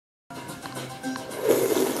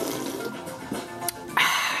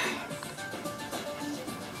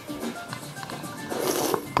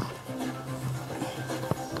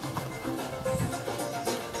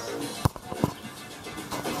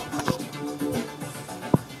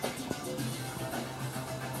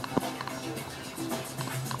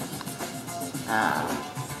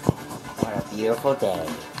beautiful day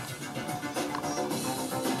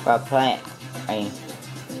while playing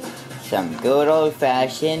some good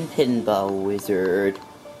old-fashioned Pinball Wizard.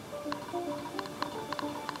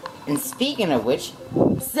 And speaking of which,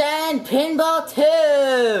 send Pinball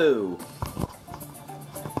 2!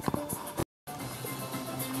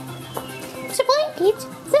 Mr. Playing Peach,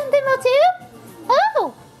 send Pinball 2?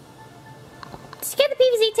 Oh! Did you get the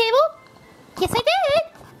PVC table? Yes, I did!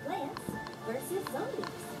 Plants versus zombies.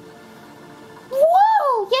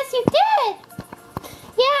 Whoa! Yes, you did!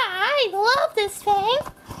 Yeah, I love this thing.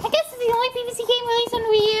 I guess it's the only PVC game released on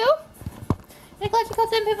Wii U. Are you glad you called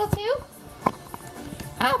Send Pinball 2?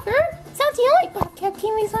 However, it's not the only Bobcat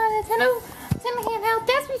game released on Nintendo handheld.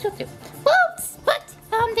 That's what we should do. Whoops! But,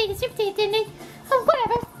 they distributed, didn't they? Oh,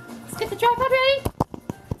 whatever. Let's get the tripod ready.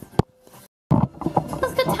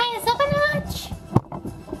 Let's go tie this up a notch.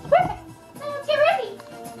 Perfect. Now let's get ready.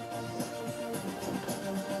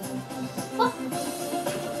 Oh.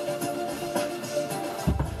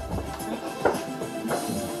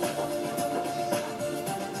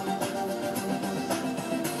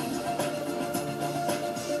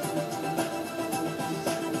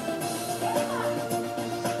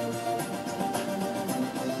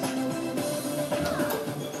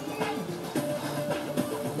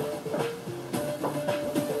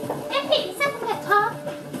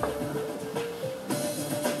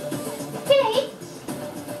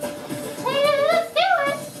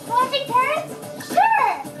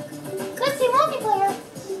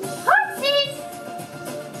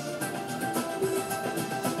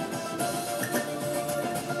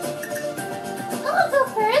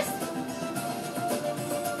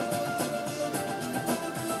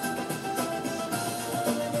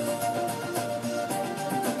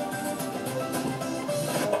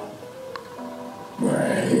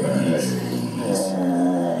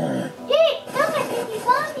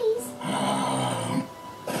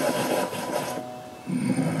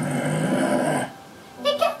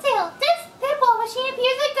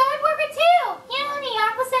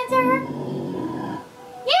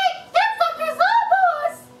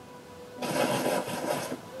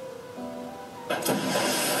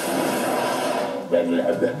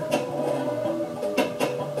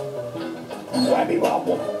 Wabby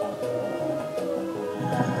wobble.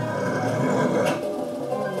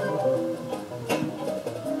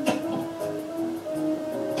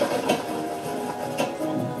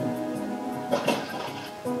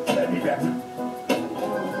 Let me back.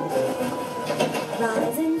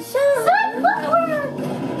 Rise and shine. Sunflower!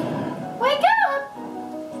 Wake up!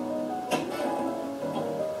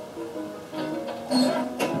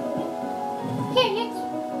 Here, you.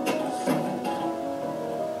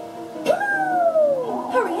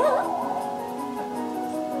 Hurry up.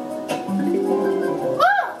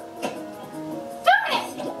 Oh! Darn it!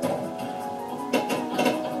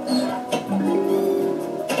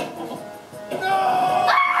 No,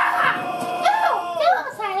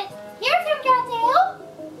 almost had it. Your turn, Goddale.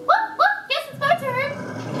 Whoop, whoop, guess it's my turn.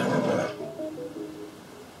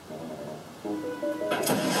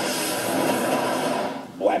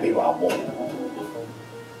 Wabby wobble.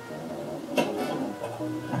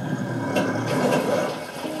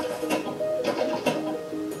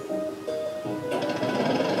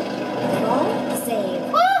 Ball save.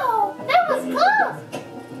 Whoa, that was close.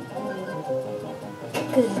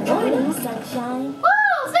 Good morning, sunshine.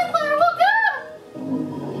 Whoa, Sunflower woke up.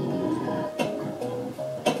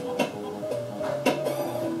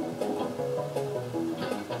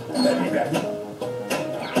 Let me back.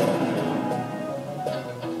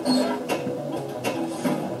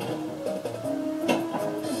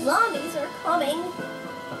 Zombies are coming.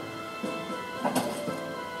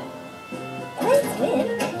 Let's win.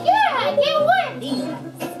 Yeah, you win.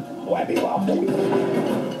 Wabby wobble.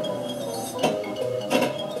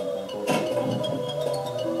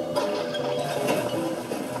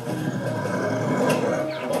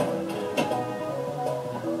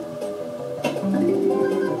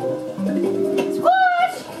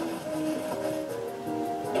 Squash.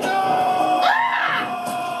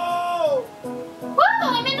 Whoa,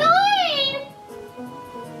 I'm in the lane.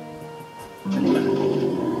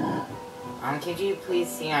 Could you please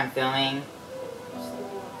see I'm filming?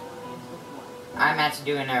 I'm actually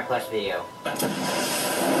doing another plush video.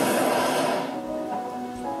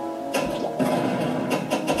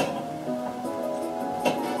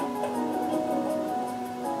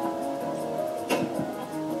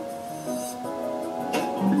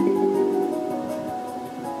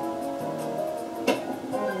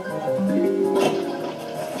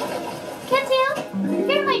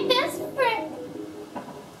 You're my best friend.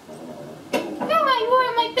 You're my one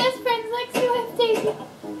of my best friends next to Daisy.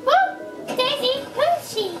 Whoa! Daisy!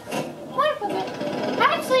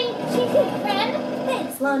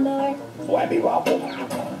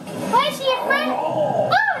 Why is she afraid? Oh,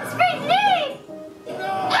 it's great name!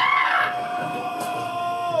 Ah!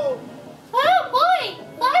 Oh boy!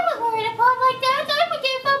 If I was worried upon like that, I would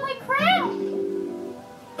give up my crown!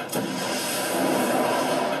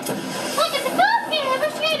 Look at the dog here!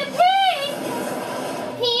 We're trying to pee!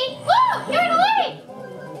 Pee? Whoa! You're in the way!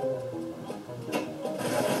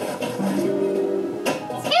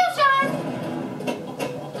 Skill shot!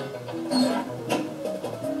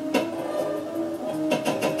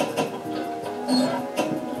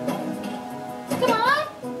 Come on!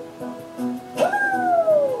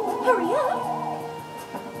 Woo! Hurry up.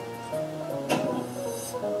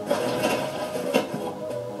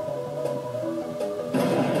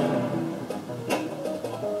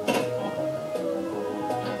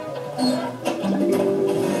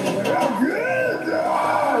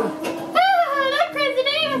 That crazy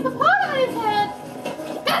name has a pot on his head!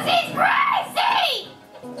 'Cause he's crazy!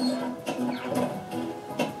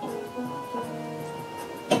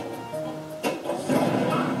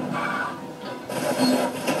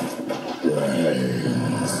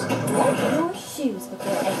 Wipe your shoes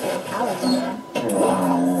before entering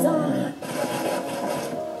Halloween. Zombie.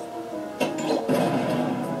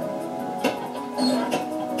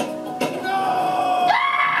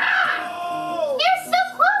 You're so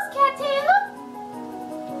close, Cattail!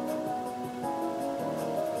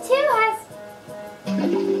 Two has...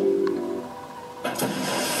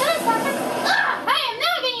 I am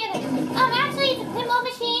not getting it! Actually, it's a pinball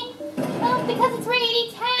machine. Because it's rated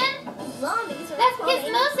 10. Zombies are That's because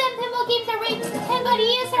coming. most of pinball games are rated 10 by the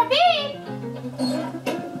ESRB.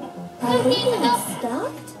 Are we These are being the-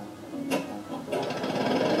 stopped?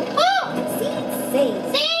 Oh! Seed saved.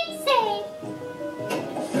 Save, save!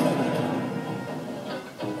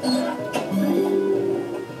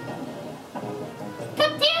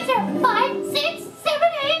 Come dancer! 5, 6,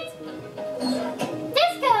 7, 8!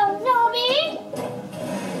 Disco, zombie!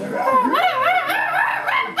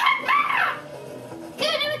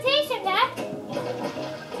 Good imitation, Matt!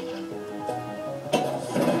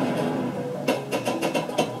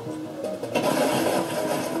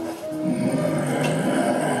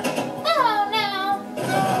 Oh no!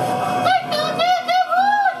 I fell down the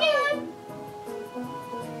hole again!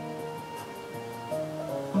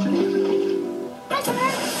 Hi,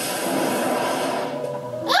 Summer!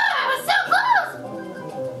 Ah, I was so close!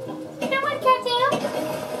 No one, Cattail!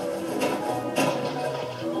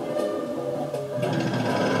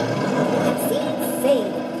 Seed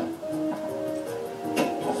saved.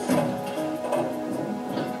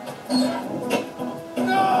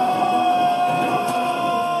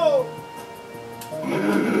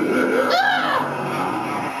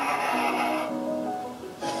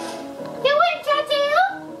 You win, Cattail!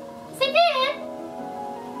 Sit in!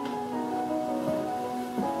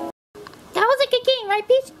 That was a good game, right,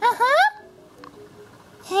 Peach? Uh-huh!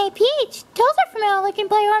 Hey, Peach! Those are familiar looking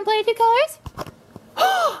Play 1, Play 2 colors.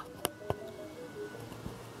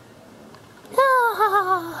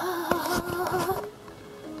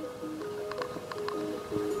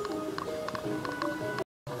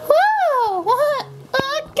 Whoa! What?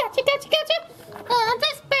 Gotcha, gotcha, gotcha!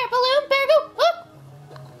 This bear balloon, bear go!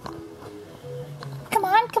 Come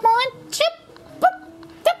on, come on! Chip!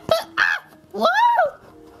 Ah! Whoa!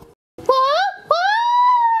 Whoa!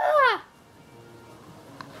 Whoa!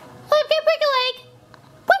 I'm gonna break a leg!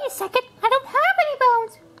 Wait a second, I don't have any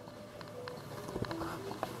bones!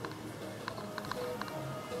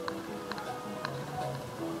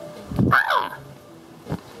 Ah!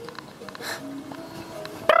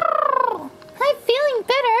 I'm feeling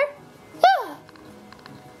better. Ah.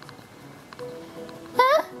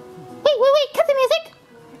 Huh? Wait, cut the music!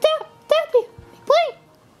 Daddy, play!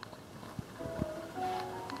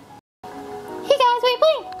 Hey guys, wait,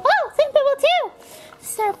 play! Oh, same people too!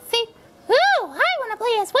 Surfing. Ooh, I wanna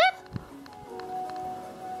play as well!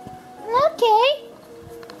 Okay.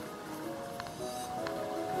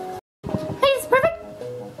 Hey, this is perfect!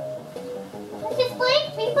 Let's just play,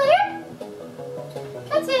 three player?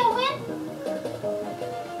 That's it, win!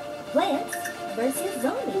 Plants versus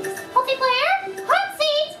zombies. Multiplayer, hot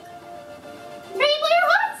seat! Three-player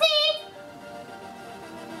hot seat!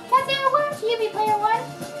 Cattail, why don't you be player one?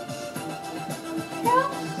 No?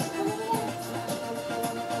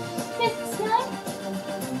 Miss Stealing?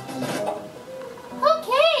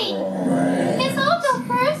 Okay! Guess I'll go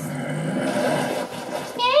first.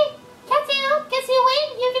 Okay? Cattail, guess you win.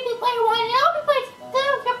 You can be player one and I'll be player two.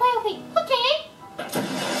 Okay?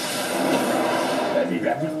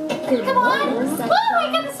 Come on! Whoa,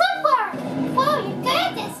 I got the sunflower! Whoa, you got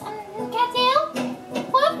this! Cattail!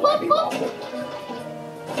 Whoop, whoop, whoop!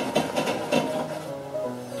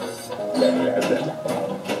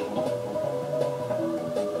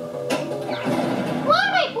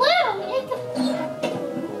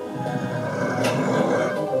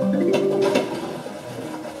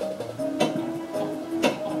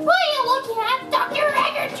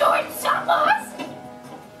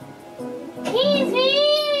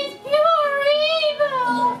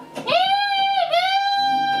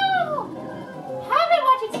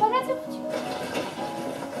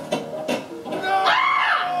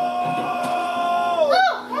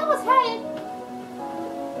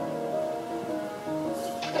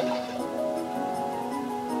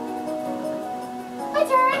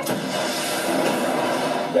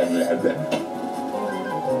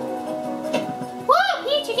 Whoa,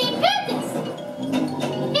 Peach, you're getting good at this.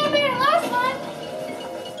 Yeah, better than last time.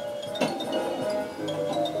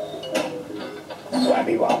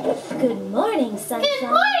 Wabby wobble. Good morning, sunshine. Good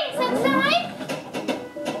morning, sunshine.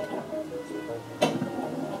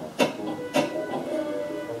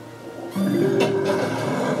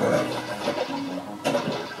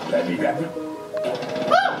 Wabby wabby.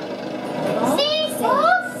 Whoa. See,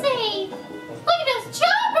 all safe. Look at those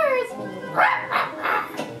choppers.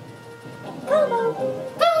 Combo.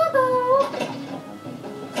 Combo.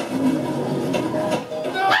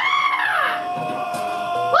 Ah!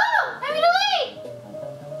 Whoa, I'm in the lead.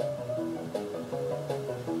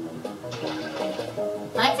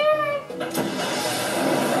 My turn.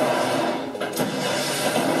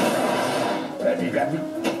 Wabby wabby.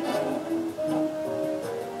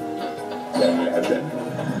 Wabby wabby.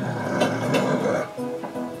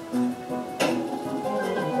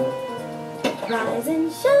 Rise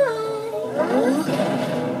and shine.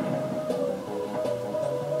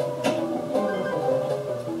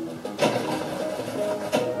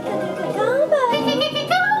 Combo.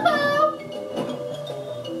 Combo.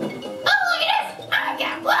 Oh, look at this. I'm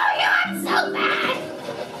gonna blow you up so bad.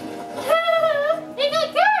 Hey, good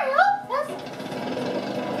girl.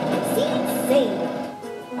 Seed saved.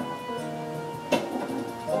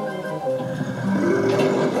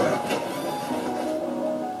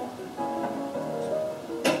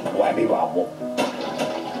 Wabby wobble.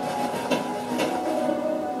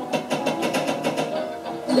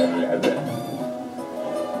 Wabby wabby.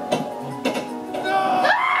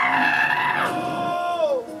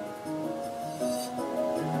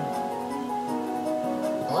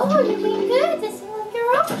 Oh, you're doing good, this little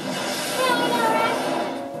girl. Yeah, I know, right?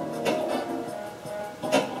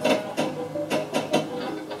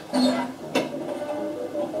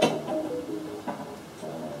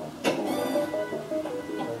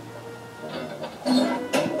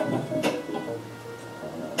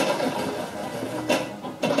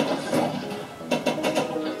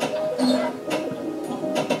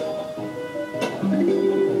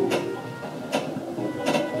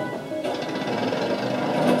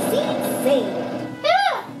 Seed saved.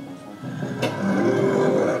 Yeah.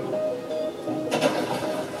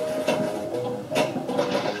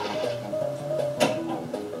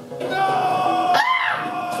 Oh,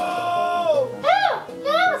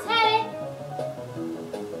 you almost had it.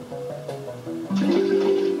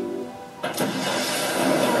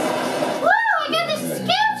 Whoa, I got this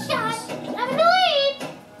skill shot. I'm in the lead.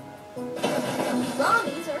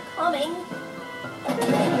 Zombies are coming.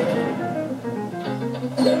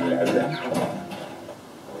 Wabby wabby.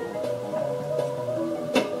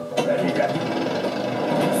 Wabby wabby.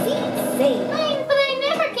 Seed saved. But I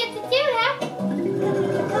never get to do that.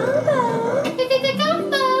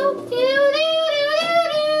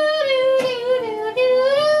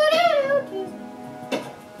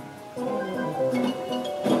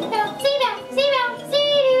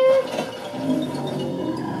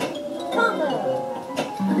 Combo.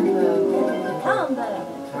 Combo. Combo.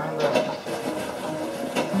 Combo.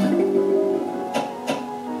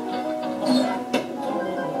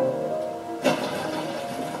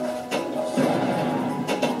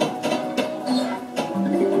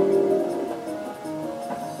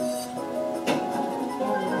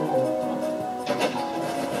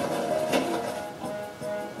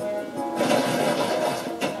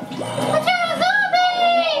 Watch out,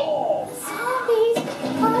 zombies! Zombies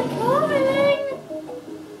are coming!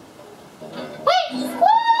 Wait,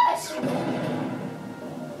 squash!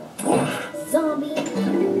 Zombie.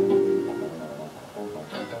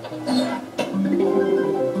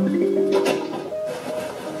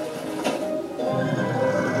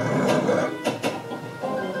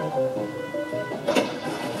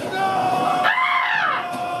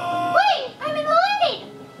 Wait, I'm in the lead!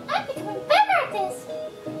 I'm becoming better at this!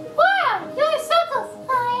 Wow, you're so close!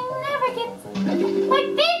 I never get... Like,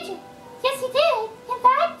 did you? Yes, you did. In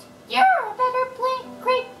fact, you're a better great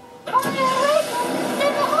than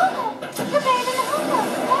the homo. You're better than the homo.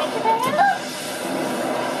 Right? You're better than Luke.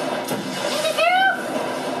 Is it, girl?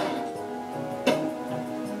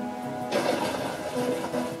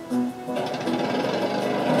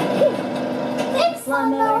 Thanks,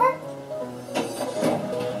 lawnmower.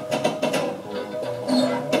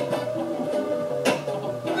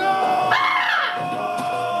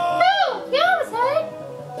 Oh, you almost had it.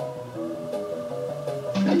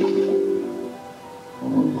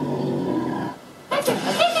 I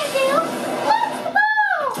think I do. Let's go.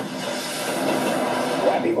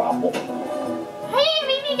 Wabby wobble. Hey,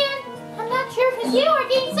 meet me again. I'm not sure because you are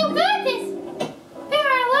getting so good at this. Better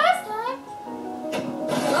than last time.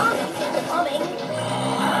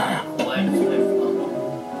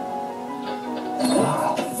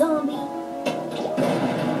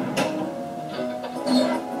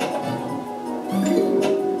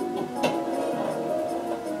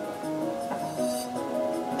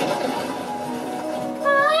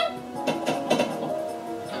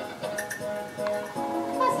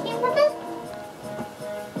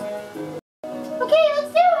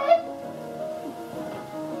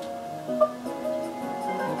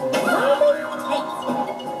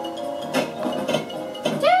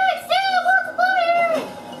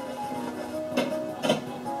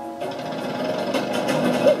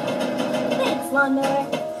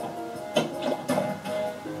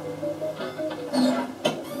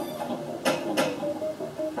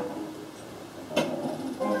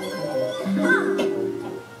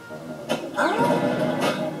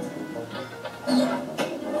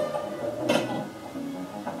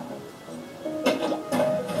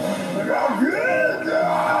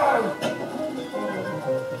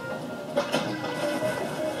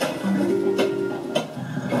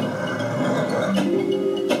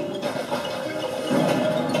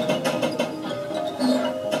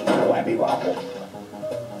 Happy Waffle.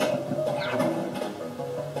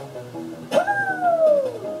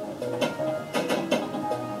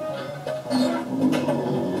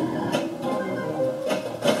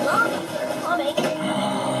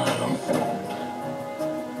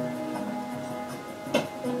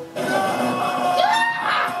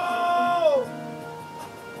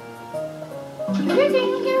 You're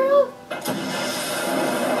doing girl.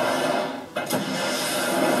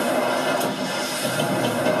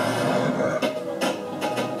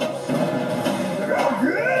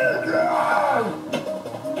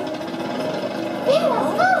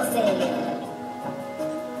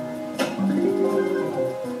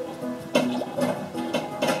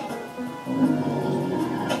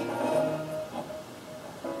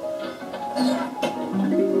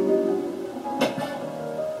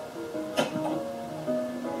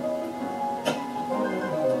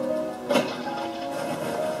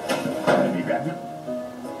 Happy Rabbit.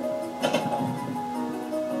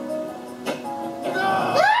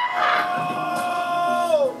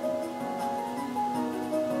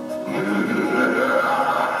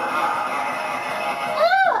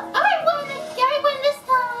 I won this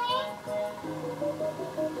time.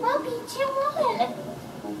 I'll beat you one.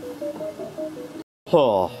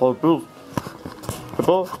 Oh, Blue.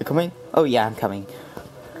 Purple, you coming? Oh yeah, I'm coming.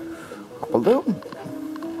 Balloon.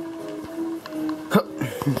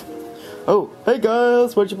 Oh, hey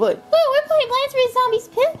guys, what'd you play? Oh, we're playing Plants vs. Zombies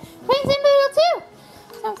Playing Pinball too.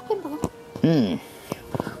 Sounds pinball.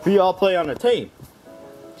 We all play on a team.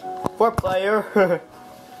 4 player. How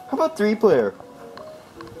about 3 player?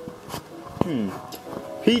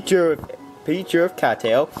 Peach, you're with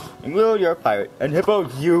Cattail, and Will, you're a pirate, and Hippo,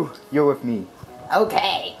 you're with me.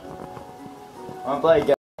 Okay. I'll play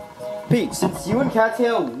again. Peach, since you and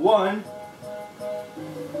Cattail won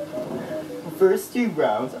the first 2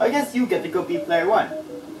 rounds, I guess you get to go be player 1.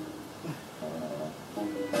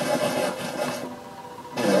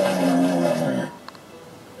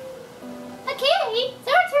 Okay, it's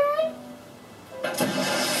our turn.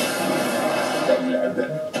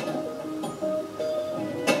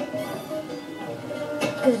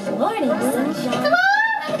 Good morning, sunshine. Come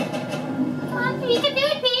on, you can do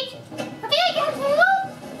it, Peach. Okay, I got you.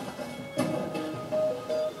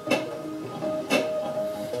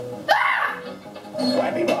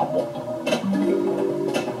 Happy Waffle.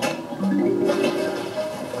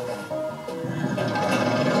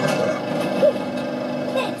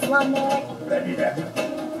 Thanks, Longneck. Happy Rabbit.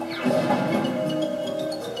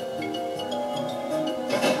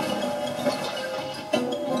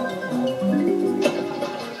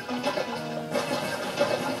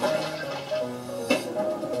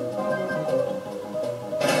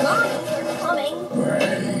 Longneck, you're coming.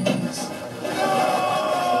 Brains.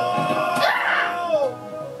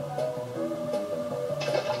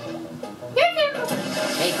 Your turn.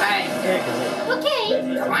 Hey, fine. Okay.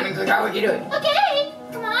 Come on and go out, what you doing? Okay.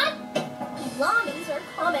 Come on. Longneck are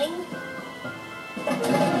coming.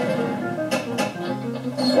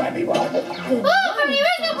 Happy Waffle. Good Oh, from the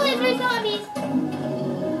original Plants vs. Zombies.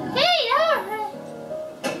 Hey, alright.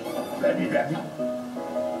 Happy Rabbit.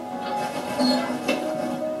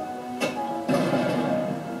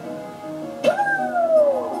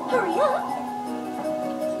 Hurry up.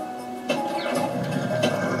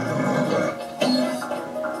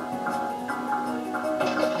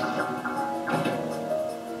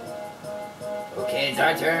 Okay, it's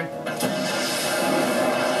our turn.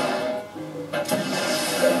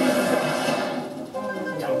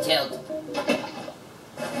 Don't tilt.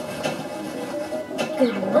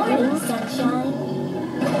 Good morning, sunshine.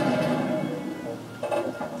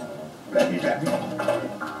 Happy Rabbit.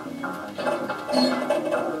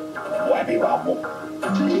 Happy Waffle.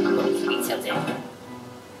 Keep tilting.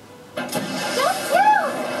 Don't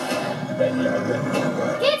tilt. Happy Rabbit.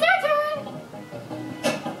 Okay, it's our turn.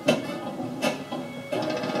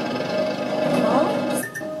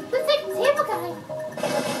 Looks like the table guy.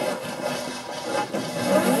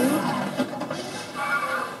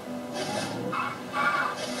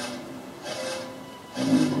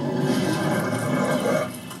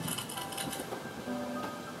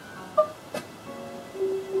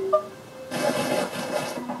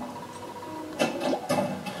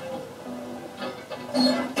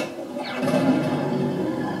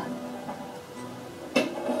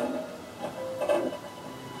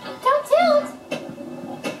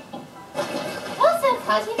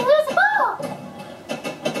 causing you to lose the ball.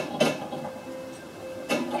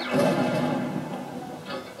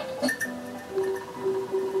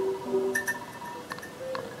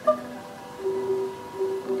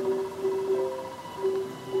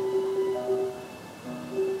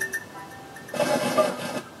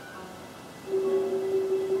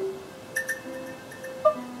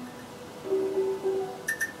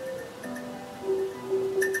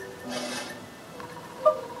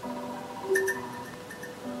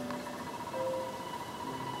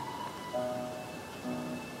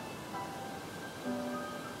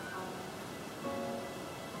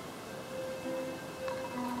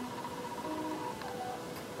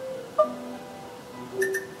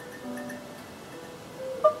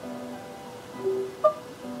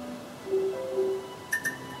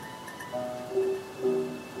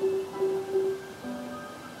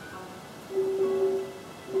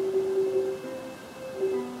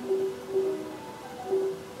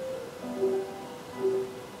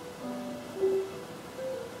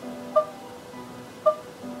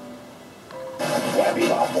 Wabby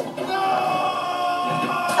wobble.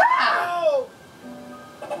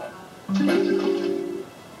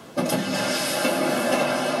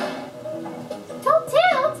 Don't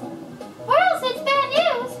tilt, or else it's bad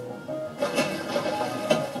news.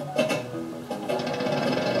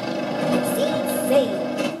 Seed sail.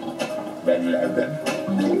 Ready, open.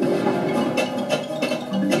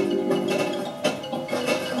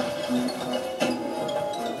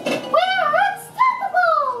 We're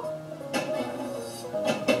unstoppable.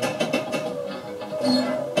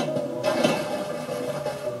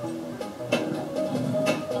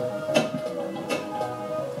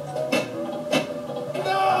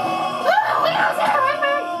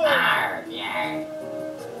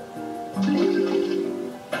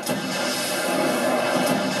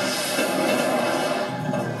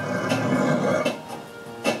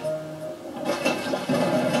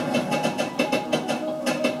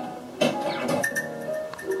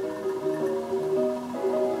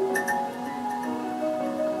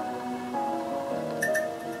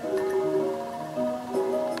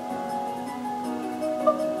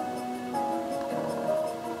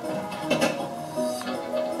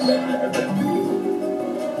 Ready, open.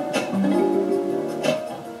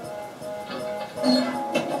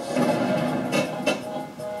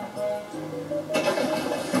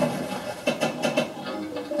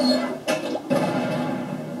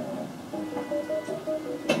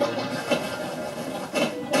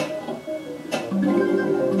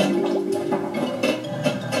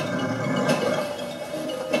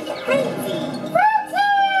 Frenzy.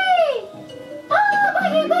 Frenzy! Oh,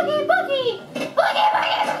 boogie, boogie, boogie! Boogie,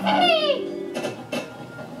 boogie, boogie!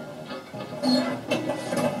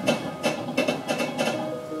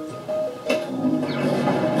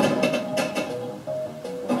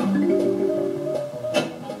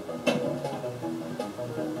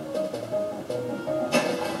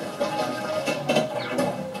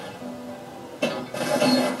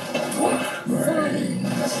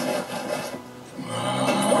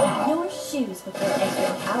 Wipe your shoes before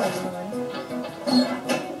entering our lawn.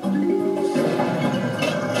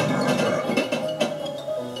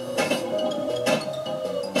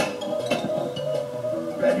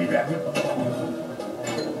 Ready, ready.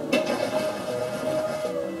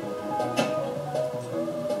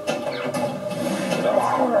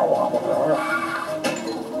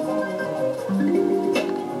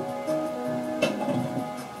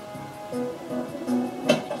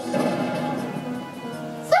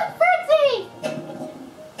 Some frenzy!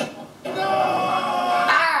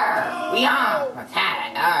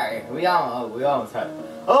 We almost had it.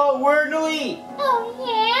 Oh, we're in the lead. Oh,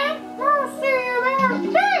 yeah? Oh, sure,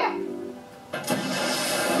 you're there.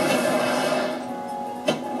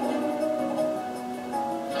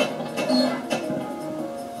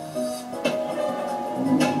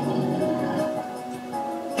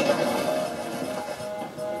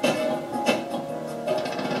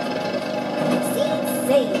 Seed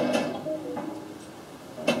sail.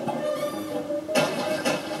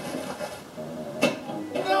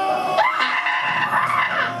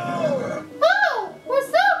 Oh,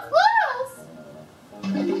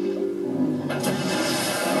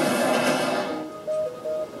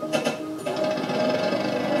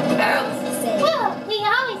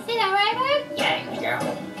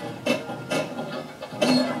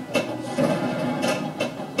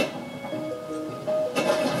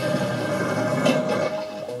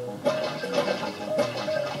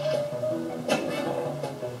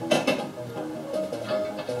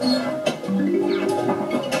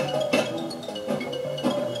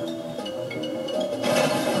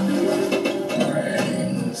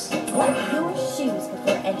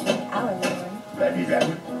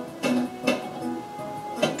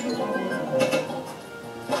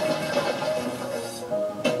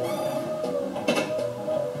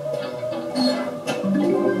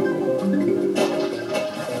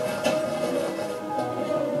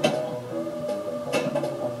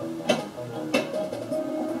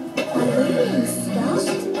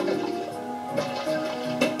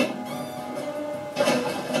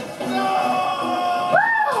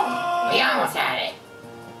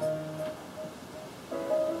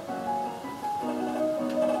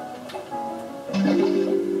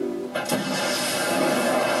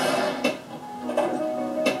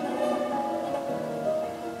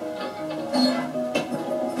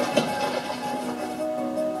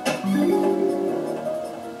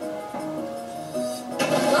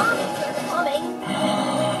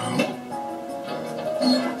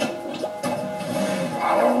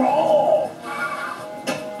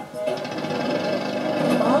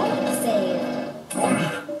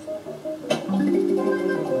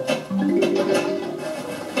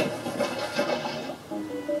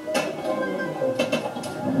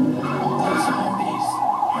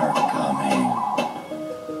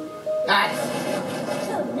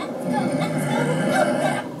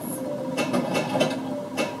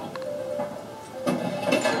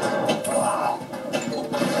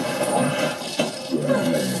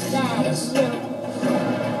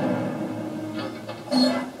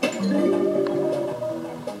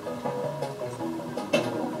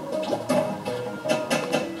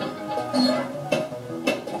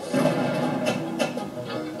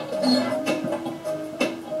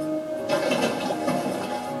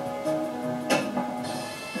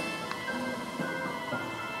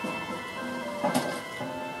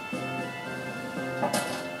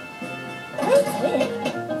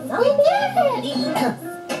 candy.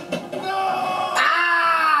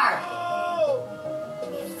 Ah!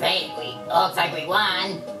 Fake, looks like we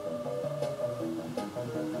won.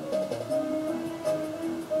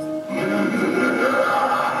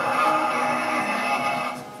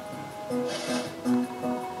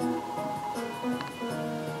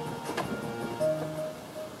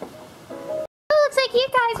 Looks like you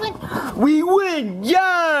guys win. We win!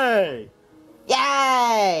 Yay!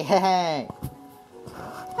 Yay!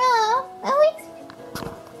 Oh, Alex.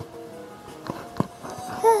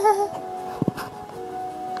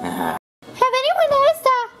 Have anyone noticed a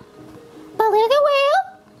beluga whale?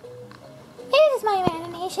 It is my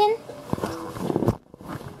imagination.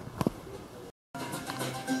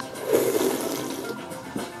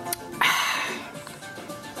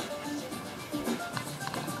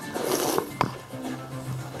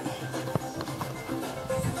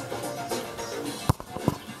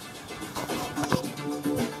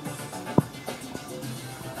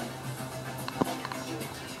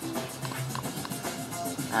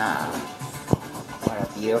 What a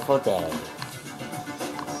beautiful day.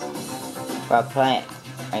 We're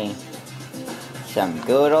playing some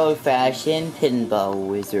good old-fashioned pinball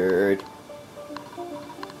wizard.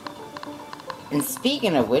 And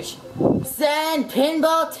speaking of which, send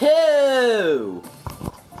Pinball 2!